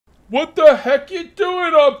What the heck you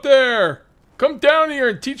doing up there? Come down here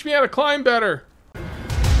and teach me how to climb better.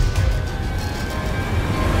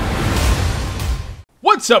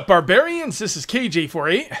 What's up, barbarians? This is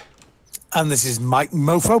KJ48. And this is Mike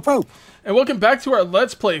Mofopo. And welcome back to our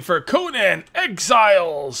Let's Play for Conan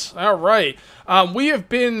Exiles. All right. We have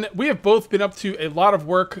both been up to a lot of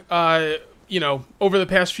work, you know, over the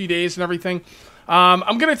past few days and everything.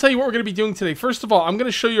 I'm going to tell you what we're going to be doing today. First of all, I'm going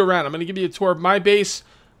to show you around. I'm going to give you a tour of my base,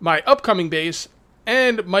 my upcoming base,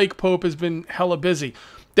 and Mike Pope has been hella busy.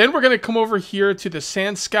 Then we're going to come over here to the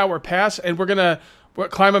Sandscour Pass, and we're going to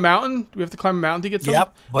climb a mountain. Do we have to climb a mountain to get some?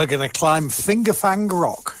 Yep, we're going to climb Finger Fang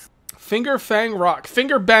Rock. Finger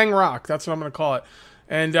Bang Rock. That's what I'm going to call it.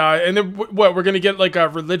 And then what? We're going to get like a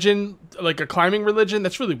religion, like a climbing religion.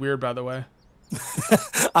 That's really weird, by the way.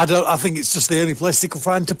 I think it's just the only place they could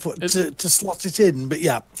find to slot it in. But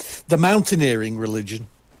yeah, the mountaineering religion.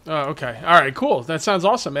 Oh, okay. All right, cool. That sounds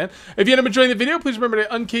awesome, man. If you end up enjoying the video, please remember to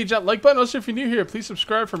uncage that like button. Also, if you're new here, please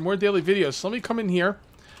subscribe for more daily videos. So let me come in here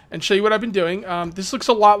and show you what I've been doing. This looks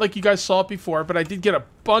a lot like you guys saw it before, but I did get a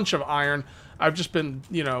bunch of iron. I've just been,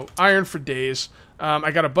 you know, iron for days. I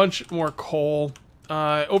got a bunch more coal.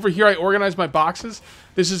 Over here, I organized my boxes.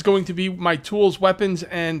 This is going to be my tools, weapons,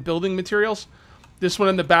 and building materials. This one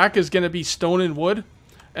in the back is going to be stone and wood.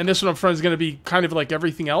 And this one up front is going to be kind of like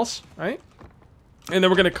everything else, right? And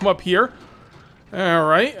then we're going to come up here. All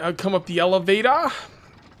right, I'll come up the elevator.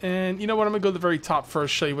 And you know what? I'm going to go to the very top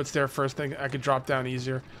first, show you what's there first. Then I could drop down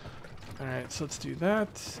easier. All right, so let's do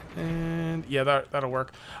that. And yeah, that'll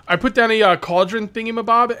work. I put down a cauldron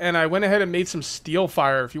thingamabob, and I went ahead and made some steel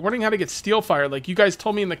fire. If you're wondering how to get steel fire, like you guys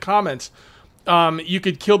told me in the comments, you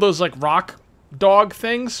could kill those like rock dog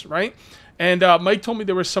things, right? And Mike told me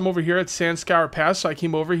there was some over here at Sandscour Pass, so I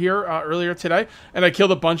came over here earlier today, and I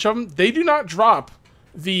killed a bunch of them. They do not drop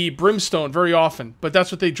the brimstone very often, but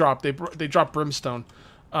that's what they drop. They drop brimstone.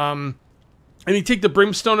 And you take the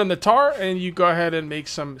brimstone and the tar, and you go ahead and make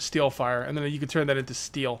some steel fire, and then you can turn that into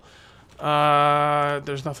steel.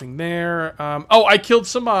 There's nothing there. Oh, I killed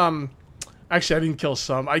some, actually, I didn't kill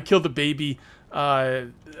some. I killed a baby, not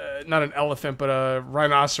an elephant, but a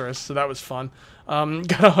rhinoceros, so that was fun.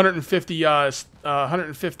 Got 150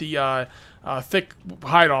 thick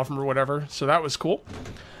hide off them or whatever, so that was cool.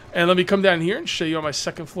 And let me come down here and show you on my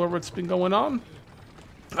second floor what's been going on.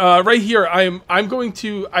 Right here, I'm going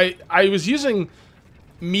to. I was using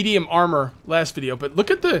medium armor last video, but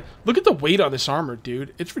look at the weight on this armor,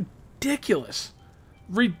 dude. It's ridiculous,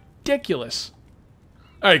 ridiculous.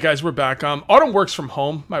 All right, guys, we're back. Autumn works from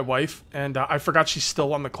home, my wife, and I forgot she's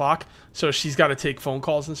still on the clock, so she's got to take phone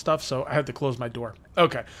calls and stuff. So I had to close my door.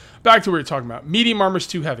 Okay, back to what we were talking about. Medium armor's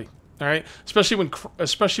too heavy. All right,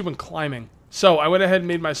 especially when climbing. So I went ahead and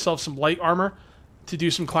made myself some light armor to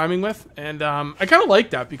do some climbing with, and I kind of like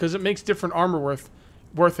that because it makes different armor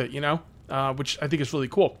worth it, you know, which I think is really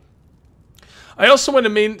cool. I also went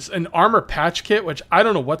and made an armor patch kit, which I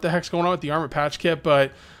don't know what the heck's going on with the armor patch kit,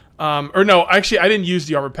 but or no, actually I didn't use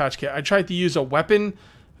the armor patch kit. I tried to use a weapon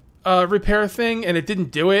repair thing, and it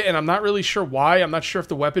didn't do it, and I'm not really sure why. I'm not sure if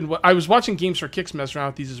the weapon. I was watching Games for Kicks mess around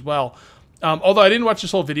with these as well, although I didn't watch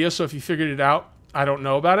this whole video, so if you figured it out, I don't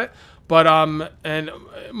know about it. But, and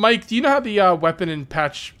Mike, do you know how the weapon and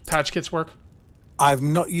patch kits work? I've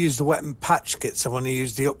not used the weapon patch kits. I've only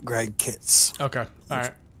used the upgrade kits. Okay. All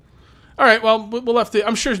right. All right. Well, we'll have to.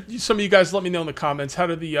 I'm sure some of you guys let me know in the comments how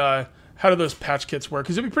do those patch kits work?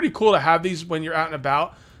 Because it'd be pretty cool to have these when you're out and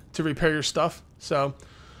about to repair your stuff. So,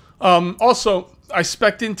 also, I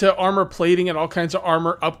spec'd into armor plating and all kinds of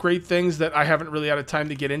armor upgrade things that I haven't really had a time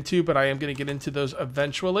to get into, but I am going to get into those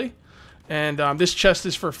eventually. And this chest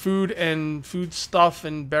is for food and food stuff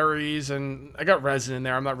and berries, and I got resin in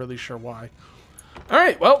there. I'm not really sure why. All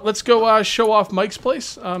right, well, let's go show off Mike's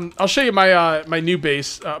place. I'll show you my my new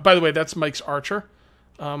base. By the way, that's Mike's archer.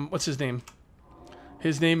 What's his name?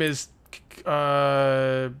 His name is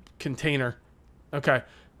Container. Okay.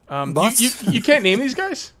 You can't name these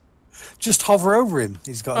guys? Just hover over him.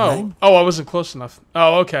 He's got a name. Oh, I wasn't close enough.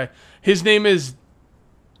 Oh, okay. His name is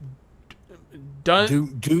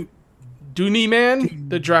Dooney Man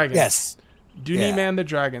the Dragon. Yes. Dooney Man the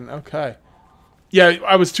Dragon. Okay. Yeah,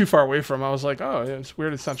 I was too far away from him. I was like, oh, it's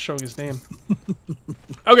weird it's not showing his name.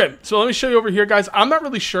 Okay, so let me show you over here, guys. I'm not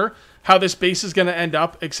really sure how this base is going to end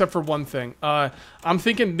up, except for one thing. I'm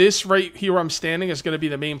thinking this right here where I'm standing is going to be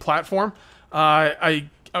the main platform. I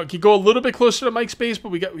could go a little bit closer to Mike's base, but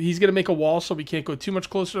he's going to make a wall, so we can't go too much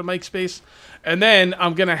closer to Mike's base. And then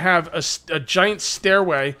I'm going to have a giant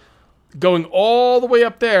stairway going all the way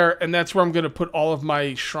up there, and that's where I'm going to put all of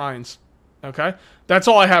my shrines. Okay? That's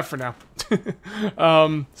all I have for now.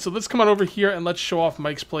 So let's come on over here and let's show off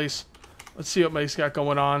Mike's place. Let's see what Mike's got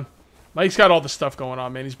going on. Mike's got all the stuff going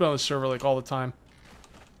on, man. He's been on the server like all the time.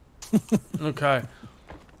 Okay.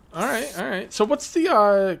 All right. So what's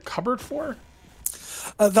the cupboard for?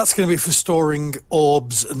 That's going to be for storing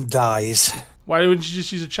orbs and dyes. Why wouldn't you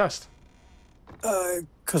just use a chest?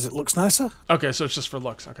 Because it looks nicer. Okay, so it's just for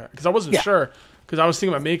looks. Okay, because I wasn't sure. Because I was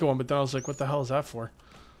thinking about making one, but then I was like, what the hell is that for?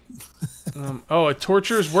 Oh, a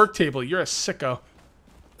torturer's work table. You're a sicko.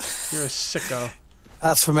 You're a sicko.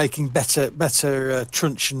 That's for making better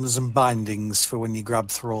truncheons and bindings for when you grab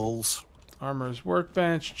thralls. Armorer's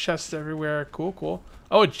workbench, chests everywhere. Cool, cool.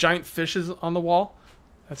 Oh, a giant fish is on the wall.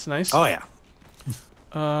 That's nice. Oh, yeah.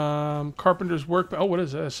 Carpenter's workbench. Oh, what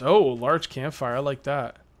is this? Oh, large campfire. I like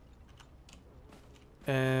that.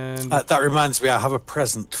 And that reminds me, I have a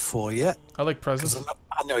present for you. I like presents.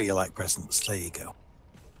 I know you like presents. There you go.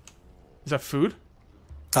 Is that food?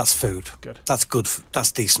 That's food. Good. That's good.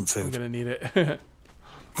 That's decent food. I'm gonna need it. All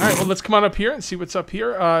right. Well, let's come on up here and see what's up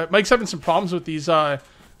here. Mike's having some problems with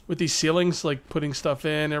these ceilings, like putting stuff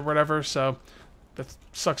in or whatever. So that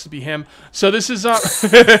sucks to be him. So this is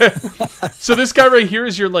so this guy right here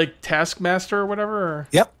is your like taskmaster or whatever. Or?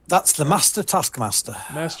 Yep, that's the master taskmaster.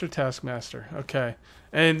 Master taskmaster. Okay.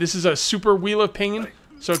 And this is a super wheel of pain,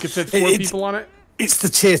 so it could fit 4 people on it. It's the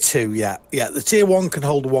tier 2, yeah. The tier 1 can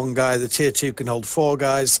hold 1 guy. The tier 2 can hold 4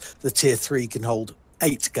 guys. The tier 3 can hold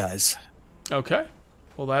 8 guys. Okay.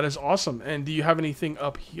 Well, that is awesome. And do you have anything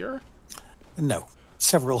up here? No.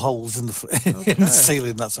 Several holes in the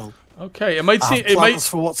ceiling. That's all. Okay. It might seem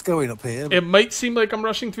for what's going up here. It might seem like I'm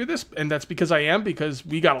rushing through this, and that's because I am, because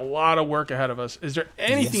we got a lot of work ahead of us. Is there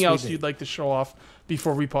anything else you'd like to show off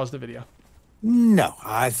before we pause the video? No,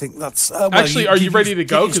 I think that's... Actually, are you ready to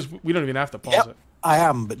go? Because we don't even have to pause it. I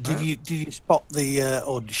am, but did you spot the...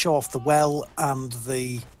 or show off the well and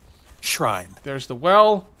the shrine? There's the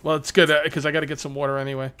well. Well, it's good, because I got to get some water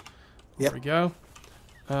anyway. There we go.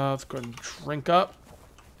 Let's go ahead and drink up.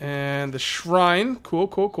 And the shrine. Cool,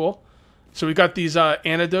 cool, cool. So we got these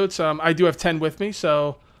antidotes. I do have 10 with me,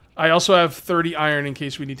 so I also have 30 iron in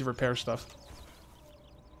case we need to repair stuff.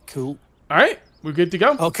 Cool. All right, we're good to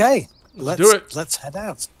go. Okay. Let's do it. Let's head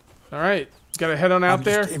out. All right. Got to head on out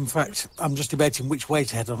there. In fact, I'm just debating which way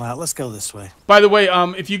to head on out. Let's go this way. By the way,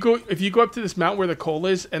 if you go up to this mountain where the coal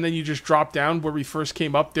is, and then you just drop down where we first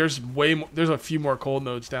came up, there's a few more coal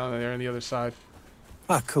nodes down there on the other side.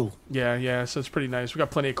 Ah, cool. Yeah. So it's pretty nice. We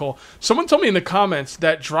got plenty of coal. Someone told me in the comments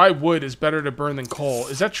that dry wood is better to burn than coal.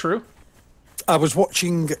 Is that true? I was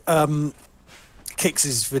watching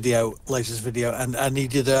Kix's latest video, and he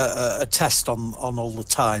did a test on all the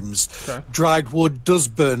times. Okay. Dried wood does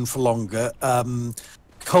burn for longer.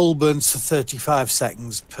 Coal burns for 35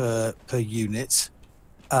 seconds per unit,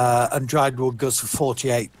 and dried wood goes for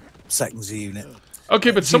 48 seconds a unit.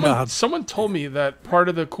 Okay, but someone told me that part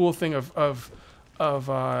of the cool thing of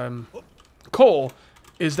coal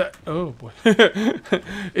is that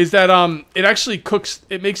it actually cooks.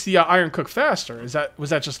 It makes the iron cook faster.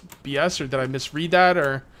 Was that just BS, or did I misread that,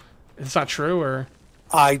 or it's not true, or?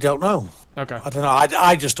 I don't know. Okay. I don't know.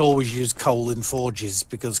 I just always use coal in forges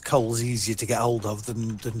because coal's easier to get hold of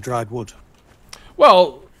than dried wood.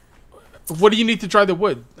 Well, what do you need to dry the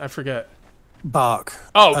wood? I forget. Bark.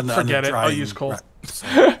 Oh, forget it. I'll use coal. So,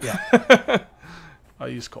 yeah. I'll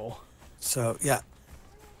use coal. So yeah.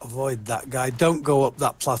 Avoid that guy. Don't go up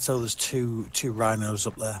that plateau. There's two rhinos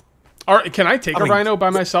up there. Can I take a rhino by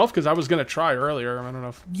myself? Because I was going to try earlier. I don't know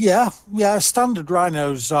if... Yeah. Standard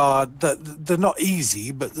rhinos are... They're not easy,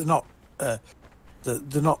 but they're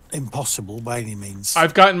not impossible by any means.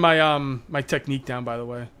 I've gotten my my technique down, by the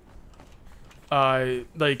way.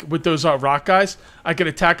 Like with those rock guys, I could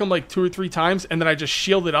attack them like 2 or 3 times, and then I just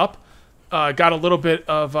shielded up, got a little bit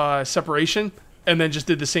of separation, and then just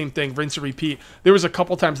did the same thing, rinse and repeat. There was a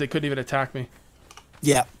couple times they couldn't even attack me.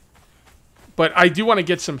 Yeah. But I do want to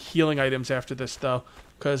get some healing items after this, though,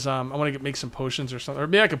 because I want to make some potions or something. Or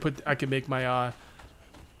maybe I could make my.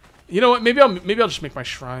 You know what? Maybe I'll just make my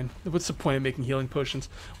shrine. What's the point of making healing potions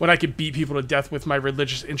when I could beat people to death with my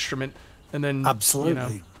religious instrument, and then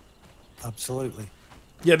absolutely, absolutely.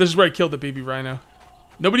 Yeah, this is where I killed the baby rhino.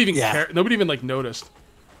 Nobody even cared. Nobody even like noticed.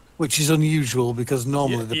 Which is unusual because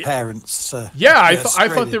normally the parents. I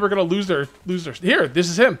thought they were gonna lose their. Here, this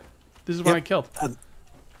is him. This is when I killed.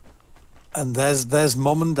 And there's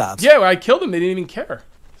mom and dad. Yeah, I killed them. They didn't even care.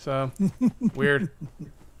 So weird.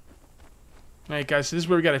 All right, guys. So this is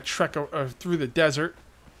where we got to trek through the desert.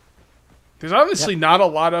 There's obviously not a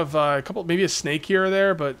lot of maybe a snake here or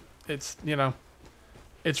there, but it's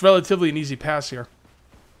it's relatively an easy pass here.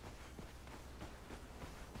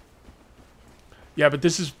 Yeah, but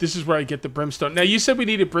this is where I get the brimstone. Now you said we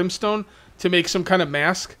needed brimstone to make some kind of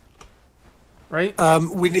mask, right?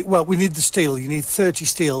 We need the steel. You need 30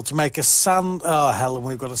 steel to make a sand. Oh hell, and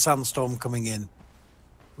we've got a sandstorm coming in.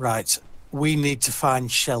 Right, we need to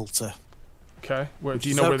find shelter. Okay, where do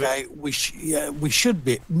you know where? Okay, we should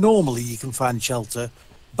be. Normally, you can find shelter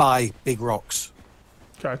by big rocks.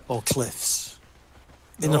 Okay. Or cliffs.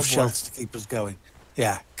 Enough shelter to keep us going.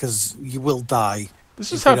 Yeah, because you will die.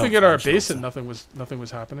 This is happening at our base, and nothing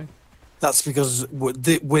was happening. That's because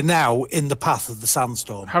we're now in the path of the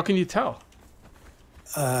sandstorm. How can you tell?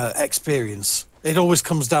 Experience. It always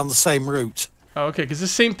comes down the same route. Oh, okay. Because the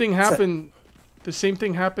same thing happened. The same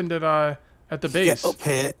thing happened at the base. Get up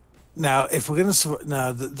here. Now, if we're going to...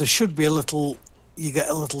 Now, there should be a little... You get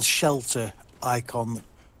a little shelter icon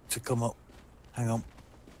to come up. Hang on.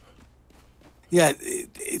 Yeah,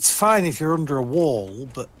 it's fine if you're under a wall,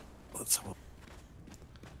 but... Let's have a...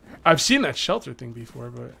 I've seen that shelter thing before,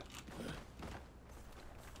 but...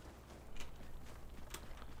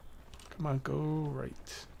 Come on, go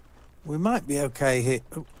right. We might be okay here.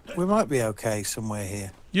 We might be okay somewhere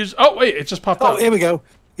here. Oh, wait, it just popped up. Oh, here we go.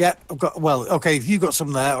 Yeah, I've got... Well, okay, if you've got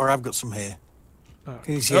some there, or I've got some here. Oh.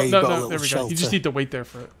 Can you see how you've got a little there we shelter? go. You just need to wait there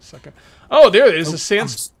for a second. Oh, there it is. The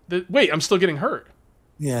sand... Wait, I'm still getting hurt.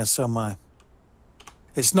 Yeah, so am I.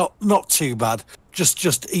 It's not too bad.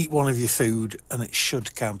 Just eat one of your food, and it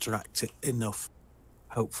should counteract it enough.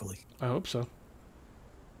 Hopefully. I hope so.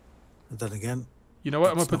 And then again... You know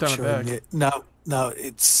what? I'm going to put down a bag. No,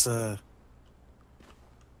 it's...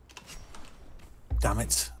 Damn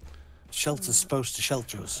it. Shelter's supposed to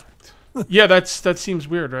shelter us. Yeah, that seems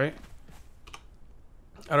weird, right?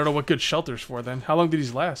 I don't know what good shelter's for then. How long did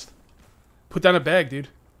these last? Put down a bag, dude.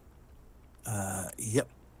 Yep.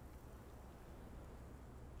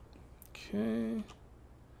 Okay.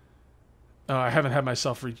 Oh, I haven't had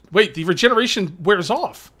myself... Wait, the regeneration wears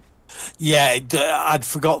off. Yeah, I'd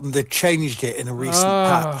forgotten they changed it in a recent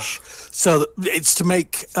patch. So it's to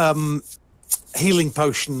make healing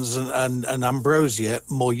potions and ambrosia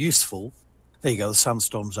more useful. There you go, the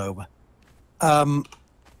sandstorm's over.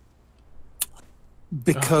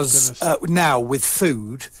 Because now with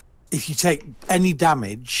food, if you take any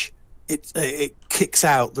damage, it kicks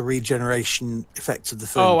out the regeneration effect of the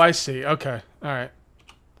food. Oh, I see. Okay. All right.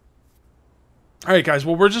 All right, guys.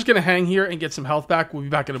 Well, we're just going to hang here and get some health back. We'll be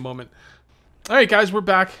back in a moment. All right, guys. We're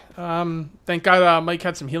back. Thank God Mike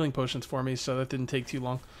had some healing potions for me, so that didn't take too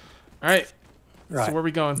long. All right. Right. So where are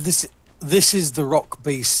we going? This is the rock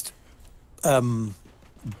beast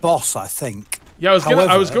boss, I think. Yeah,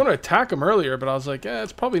 I was going to attack him earlier, but I was like,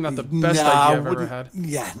 it's probably not the best idea I've ever had.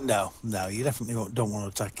 Yeah, no, you definitely don't want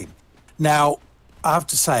to attack him. Now, I have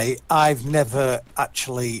to say, I've never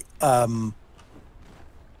actually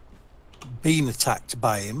been attacked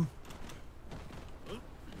by him,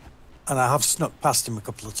 and I have snuck past him a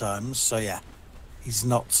couple of times. So yeah, he's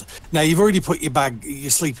not. Now you've already put your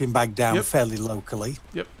sleeping bag down fairly locally.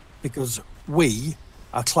 Yep. Because we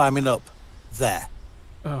are climbing up there.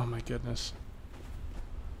 Oh my goodness.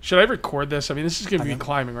 Should I record this? I mean, this is going to be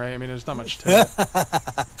climbing, right? I mean, there's not much to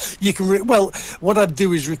it. You can. Well, what I'd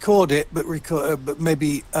do is record it, but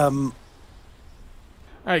maybe.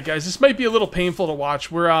 All right, guys, this might be a little painful to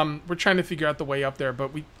watch. We're trying to figure out the way up there,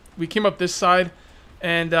 but we came up this side,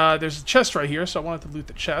 and there's a chest right here, so I wanted to loot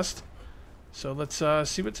the chest. So let's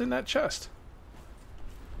see what's in that chest.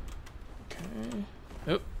 Okay.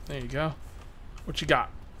 Oh, there you go. What you got?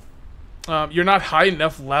 You're not high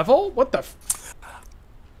enough level? What the?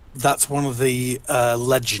 That's one of the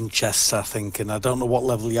legend chests, I think, and I don't know what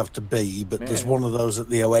level you have to be, but there's one of those at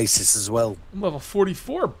the Oasis as well. I'm level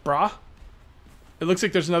 44, brah. It looks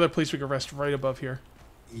like there's another place we can rest right above here.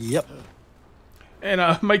 Yep.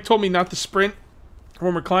 And Mike told me not to sprint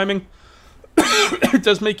when we're climbing. It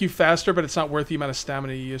does make you faster, but it's not worth the amount of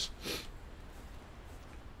stamina you use.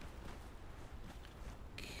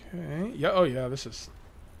 Okay. Yeah. Oh, yeah. This is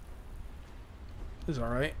all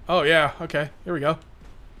right. Oh, yeah. Okay. Here we go.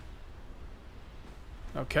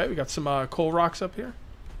 Okay. We got some coal rocks up here.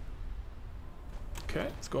 Okay.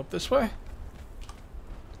 Let's go up this way.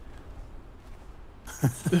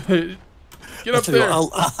 Get up there.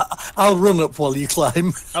 I'll run up while you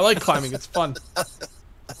climb. I like climbing. It's fun.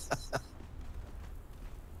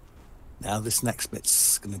 Now this next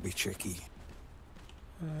bit's going to be tricky.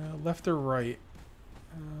 Left or right?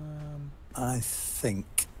 I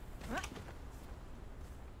think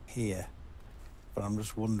here, but I'm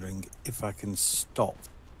just wondering if I can stop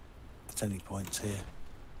at any points here.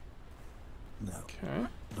 No. Okay.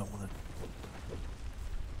 I don't want to.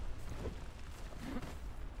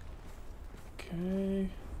 Okay.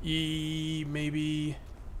 Maybe.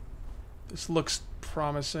 This looks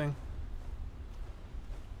promising.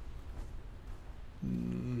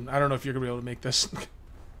 I don't know if you're going to be able to make this.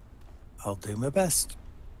 I'll do my best.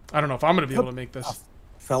 I don't know if I'm going to be able to make this. I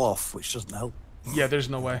fell off, which doesn't help. Yeah, there's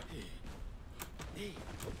no way.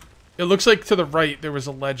 It looks like to the right there was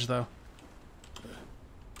a ledge, though.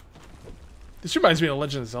 This reminds me of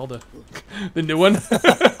Legend of Zelda. The new one.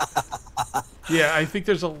 Yeah, I think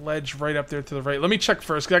there's a ledge right up there to the right. Let me check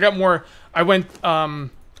first, because I got more. I went,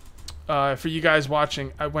 for you guys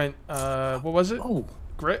watching, I went, what was it? Oh.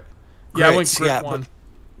 Grit? Yeah, I went Grit 1.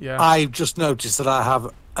 Yeah. I've just noticed that I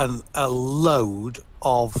have a load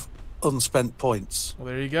of unspent points. Well,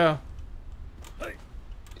 there you go.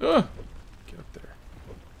 Ugh. Get up there.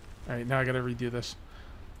 Alright, now I gotta redo this.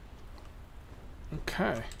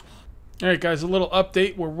 Okay. Alright, guys, a little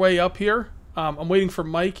update. We're way up here. I'm waiting for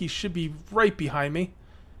Mike. He should be right behind me.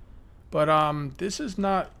 But this is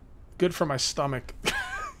not good for my stomach.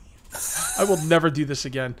 I will never do this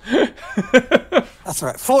again. That's all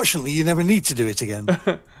right. Fortunately, you never need to do it again.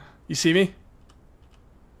 You see me?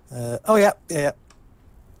 Oh, yeah, yeah.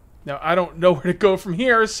 Now, I don't know where to go from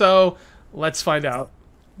here, so let's find out.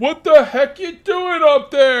 What the heck you doing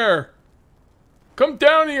up there? Come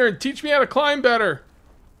down here and teach me how to climb better.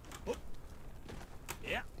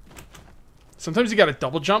 Yeah. Sometimes you gotta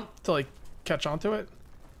double jump to, like, catch onto it.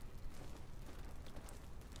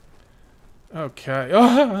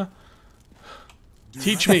 Okay.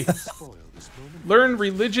 Teach me. Learn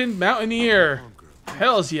religion, mountaineer.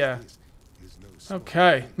 Hells yeah.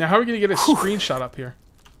 Okay. Now how are we gonna get a screenshot up here?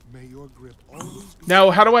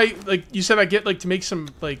 Now how do I, like, you said I get, like, to make some,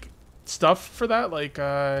 like, stuff for that, like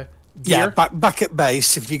gear? Yeah, back at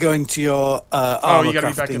base. If you go into your oh, you gotta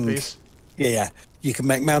be back at base. Yeah, you can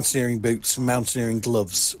make mountaineering boots and mountaineering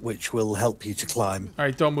gloves, which will help you to climb. All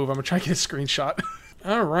right, don't move. I'm gonna try to get a screenshot.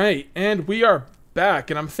 All right, and we are back,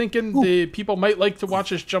 and I'm thinking the people might like to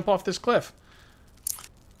watch us jump off this cliff.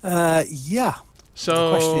 Yeah.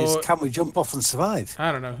 So the question is, can we jump off and survive?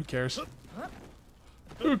 I don't know. Who cares?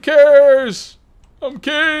 Who cares? I'm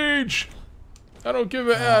Cage. I don't give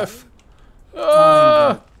a F.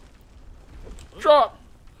 Drop.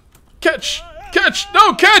 Catch. Catch.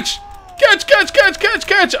 No, catch. Catch, catch, catch, catch,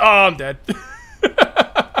 catch. Oh, I'm dead.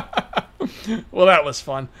 Well, that was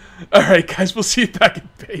fun. All right, guys. We'll see you back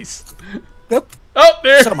at base. Yep. Oh,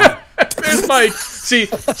 there. There's Mike. See,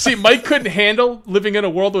 Mike couldn't handle living in a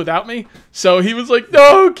world without me, so he was like,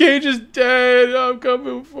 "No, Cage is dead. I'm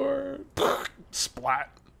coming for her." Splat.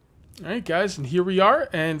 All right, guys, and here we are,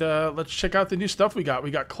 and let's check out the new stuff we got.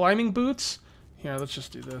 We got climbing boots. Here, let's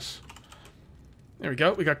just do this. There we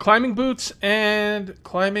go. We got climbing boots and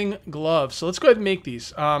climbing gloves. So let's go ahead and make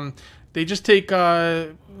these. They just take,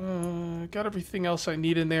 got everything else I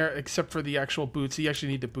need in there except for the actual boots. You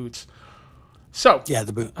actually need the boots. So. Yeah,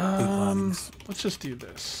 the boot linings. Let's just do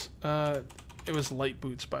this. It was light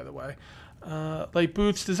boots, by the way. Light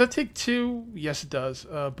boots. Does that take 2? Yes, it does.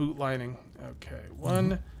 Boot lining. Okay.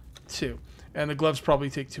 1, 2. And the gloves probably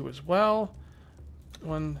take 2 as well.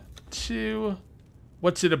 1, 2.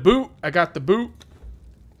 What's it, a boot? I got the boot.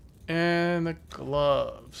 And the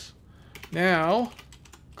gloves. Now,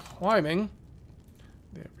 climbing.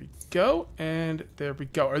 There we go. And there we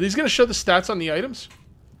go. Are these going to show the stats on the items?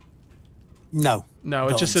 No. No,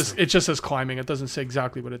 it just says climbing. It doesn't say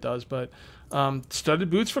exactly what it does, but studded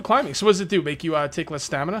boots for climbing. So what does it do? Make you take less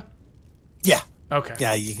stamina? Yeah. Okay.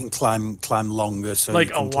 Yeah, you can climb longer, so like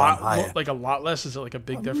you can a climb lot, higher. like a lot less. Is it like a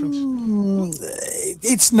big difference?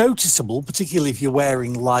 It's noticeable, particularly if you're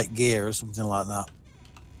wearing light gear or something like that.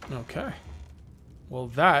 Okay. Well,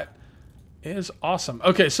 that is awesome.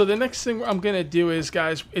 Okay, so the next thing I'm gonna do is,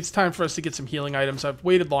 guys, it's time for us to get some healing items. I've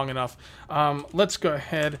waited long enough. Let's go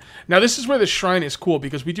ahead. Now, this is where the shrine is cool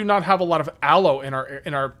because we do not have a lot of aloe in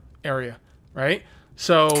our area, right?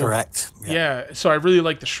 So correct. Yeah. So I really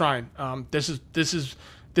like the shrine. This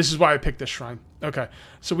is why I picked this shrine. Okay.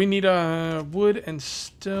 So we need wood and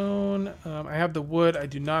stone. I have the wood. I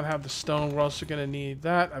do not have the stone. We're also gonna need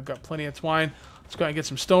that. I've got plenty of twine. Let's go ahead and get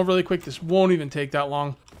some stone really quick. This won't even take that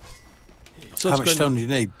long. So how much stone do you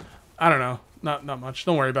need? I don't know. Not much.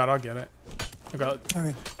 Don't worry about it. I'll get it. I got it. All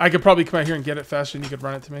right. I could probably come out here and get it faster than you could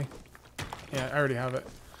run it to me. Yeah, I already have it.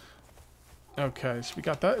 Okay, so we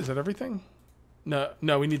got that. Is that everything? No,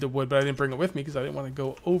 we need the wood, but I didn't bring it with me because I didn't want to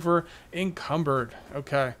go over encumbered.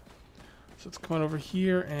 Okay. So let's come on over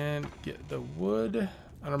here and get the wood.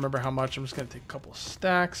 I don't remember how much. I'm just going to take a couple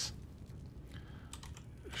stacks.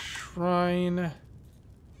 Shrine.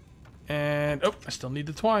 And, oh, I still need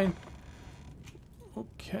the twine.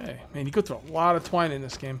 Okay. Man, you go through a lot of twine in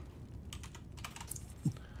this game.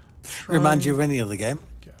 Remind you of any other game?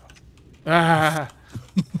 Go. Ah.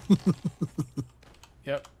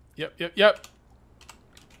 Yep.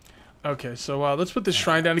 Okay, so let's put this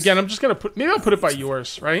shrine down again. I'm just gonna put. Maybe I'll put it by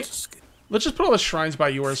yours, right? Let's just put all the shrines by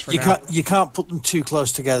yours for now. You can't put them too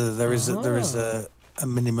close together. There is a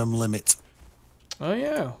minimum limit. Oh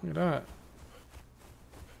yeah, look at that.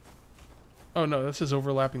 Oh no, this is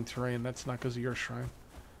overlapping terrain. That's not because of your shrine.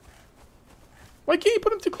 Why can't you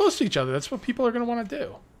put them too close to each other? That's what people are gonna want to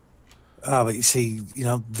do. Ah, but you see,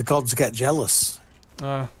 the gods get jealous.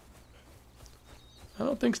 I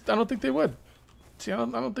don't think they would. See, I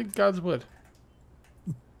don't think gods would.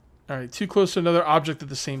 All right, too close to another object of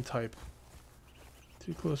the same type.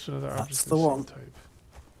 Too close to another object of the same type.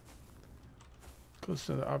 Close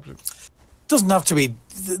to another object. Doesn't have to be.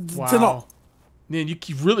 Wow. They're not. Man, you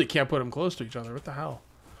really can't put them close to each other. What the hell?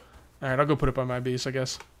 All right, I'll go put it by my base, I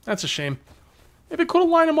guess. That's a shame. Maybe I could have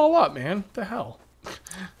lined them all up, man. What the hell?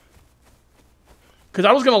 Because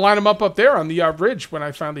I was going to line them up there on the ridge when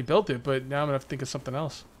I finally built it, but now I'm going to have to think of something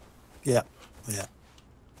else. Yeah.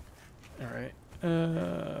 All right.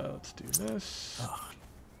 Let's do this. Oh.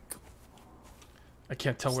 I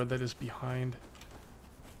can't tell where that is behind.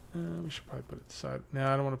 We should probably put it side. No,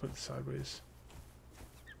 I don't want to put it sideways.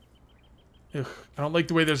 Ugh, I don't like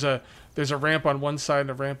the way there's a ramp on one side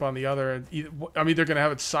and a ramp on the other. I'm either going to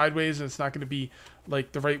have it sideways and it's not going to be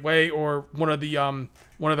like the right way, or one of the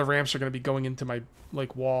ramps are going to be going into my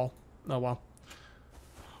wall. Oh well.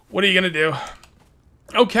 What are you going to do?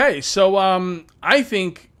 Okay, so I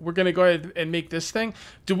think we're going to go ahead and make this thing.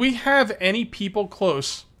 Do we have any people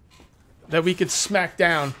close that we could smack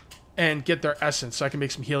down and get their essence so I can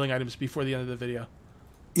make some healing items before the end of the video?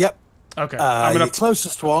 Yep. Okay. The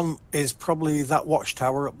closest one is probably that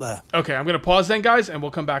watchtower up there. Okay, I'm going to pause then, guys, and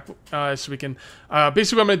we'll come back so we can...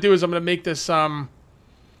 basically what I'm going to do is I'm going to make this religious...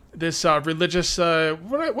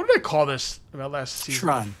 what did I call this about last season?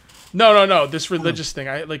 Shrine. No. This religious thing.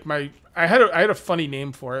 I had a funny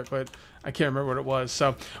name for it, but I can't remember what it was.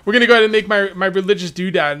 So we're gonna go ahead and make my religious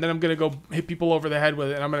doodad, and then I'm gonna go hit people over the head with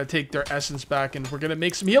it, and I'm gonna take their essence back, and we're gonna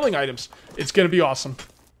make some healing items. It's gonna be awesome.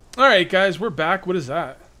 All right, guys, we're back. What is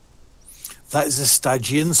that? That is a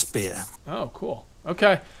Stygian spear. Oh, cool.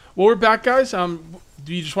 Okay. Well, we're back, guys. Do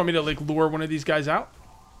you just want me to lure one of these guys out?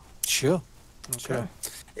 Sure. Okay. Sure.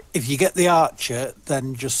 If you get the archer,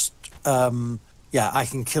 then just yeah, I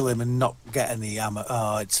can kill him and not get any ammo.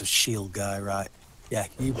 Oh, it's a shield guy, right? Yeah,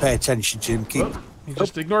 you pay attention to him. Keep. Oh, he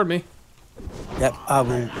just ignored me. Yep, I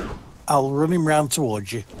will. I'll run him round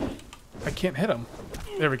towards you. I can't hit him.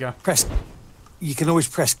 There we go. You can always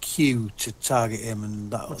press Q to target him,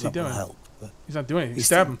 and that will help. But he's not doing anything.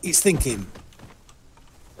 Stab him. He's thinking.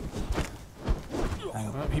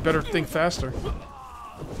 Well, he better think faster.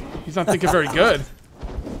 He's not thinking very good.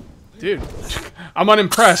 Dude, I'm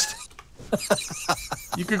unimpressed.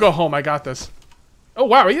 You could go home. I got this. Oh,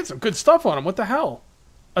 wow. He had some good stuff on him. What the hell?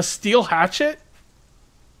 A steel hatchet?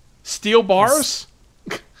 Steel bars?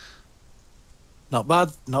 Not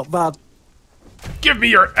bad. Not bad. Give me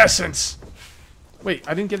your essence. Wait,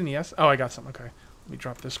 I didn't get any essence. Oh, I got some. Okay. Let me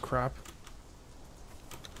drop this crap.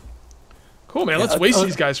 Cool, man. Let's waste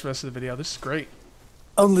these guys for the rest of the video. This is great.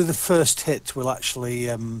 Only the first hit will actually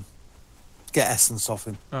get essence off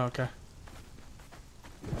him. Oh, okay.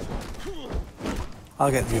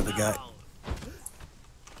 I'll get the other guy.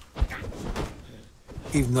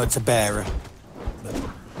 Even though it's a bearer.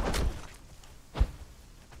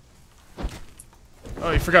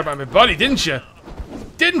 Oh, you forgot about my buddy, didn't you?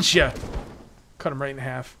 Didn't you? Cut him right in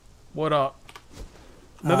half. What up?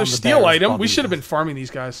 Another steel item. We should have been farming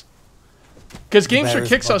these guys. Because Games for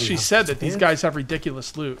Kicks she said that these guys have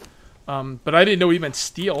ridiculous loot. But I didn't know he meant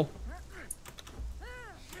steel.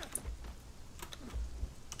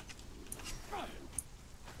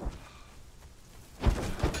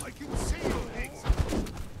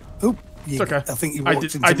 Oop, it's okay. I think you walked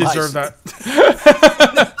into I deserve that.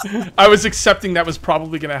 I was accepting that was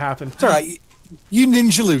probably going to happen. It's alright. You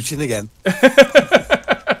ninja looting again.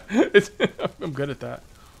 I'm good at that.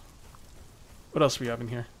 What else do we have in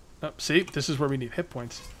here? Oh, see, this is where we need hit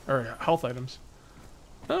points. Or health items.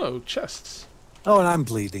 Oh, chests. Oh, and I'm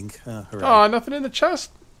bleeding. Oh, nothing in the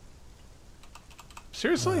chest?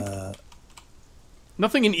 Seriously?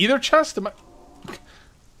 Nothing in either chest?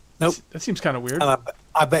 Nope. That seems kind of weird. And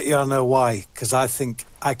I bet you I know why, because I think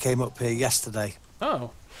I came up here yesterday.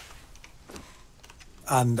 Oh.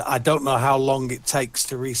 And I don't know how long it takes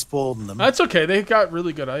to respawn them. That's okay. They got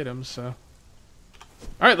really good items, so. All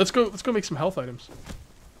right, let's go make some health items.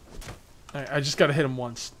 All right, I just got to hit him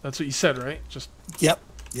once. That's what you said, right? Just. Yep.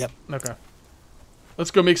 Okay.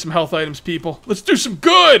 Let's go make some health items, people. Let's do some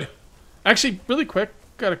good. Actually, really quick,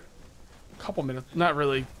 got a couple minutes, not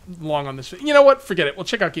really long on this. You know what? Forget it. We'll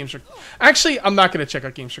check out Games for... Actually, I'm not going to check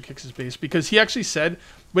out Games for Kicks' base because he actually said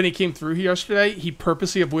when he came through here yesterday, he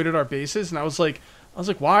purposely avoided our bases, and I was like,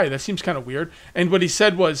 why? That seems kind of weird. And what he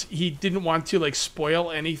said was he didn't want to like spoil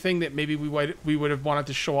anything that maybe we would have wanted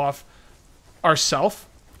to show off ourselves.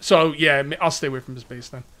 So yeah, I'll stay away from his base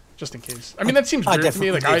then, just in case. I mean, that seems weird to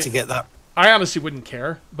me. Like need to get that. I honestly wouldn't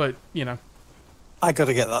care, but you know, I got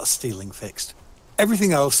to get that ceiling fixed.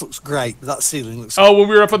 Everything else looks great, but that ceiling looks... Oh, when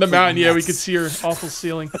we were up on the mountain, yeah, we could see your awful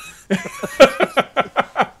ceiling.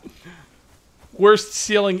 Worst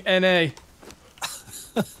ceiling NA.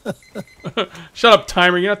 Shut up,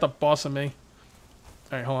 timer. You're not the boss of me.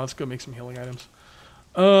 Alright, hold on. Let's go make some healing items.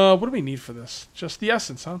 What do we need for this? Just the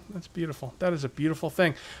essence, huh? That's beautiful. That is a beautiful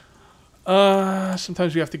thing.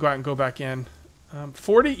 Sometimes we have to go out and go back in.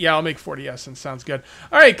 40? Yeah, I'll make 40 essence. Sounds good.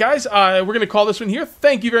 All right, guys. We're going to call this one here.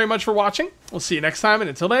 Thank you very much for watching. We'll see you next time. And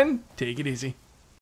until then, take it easy.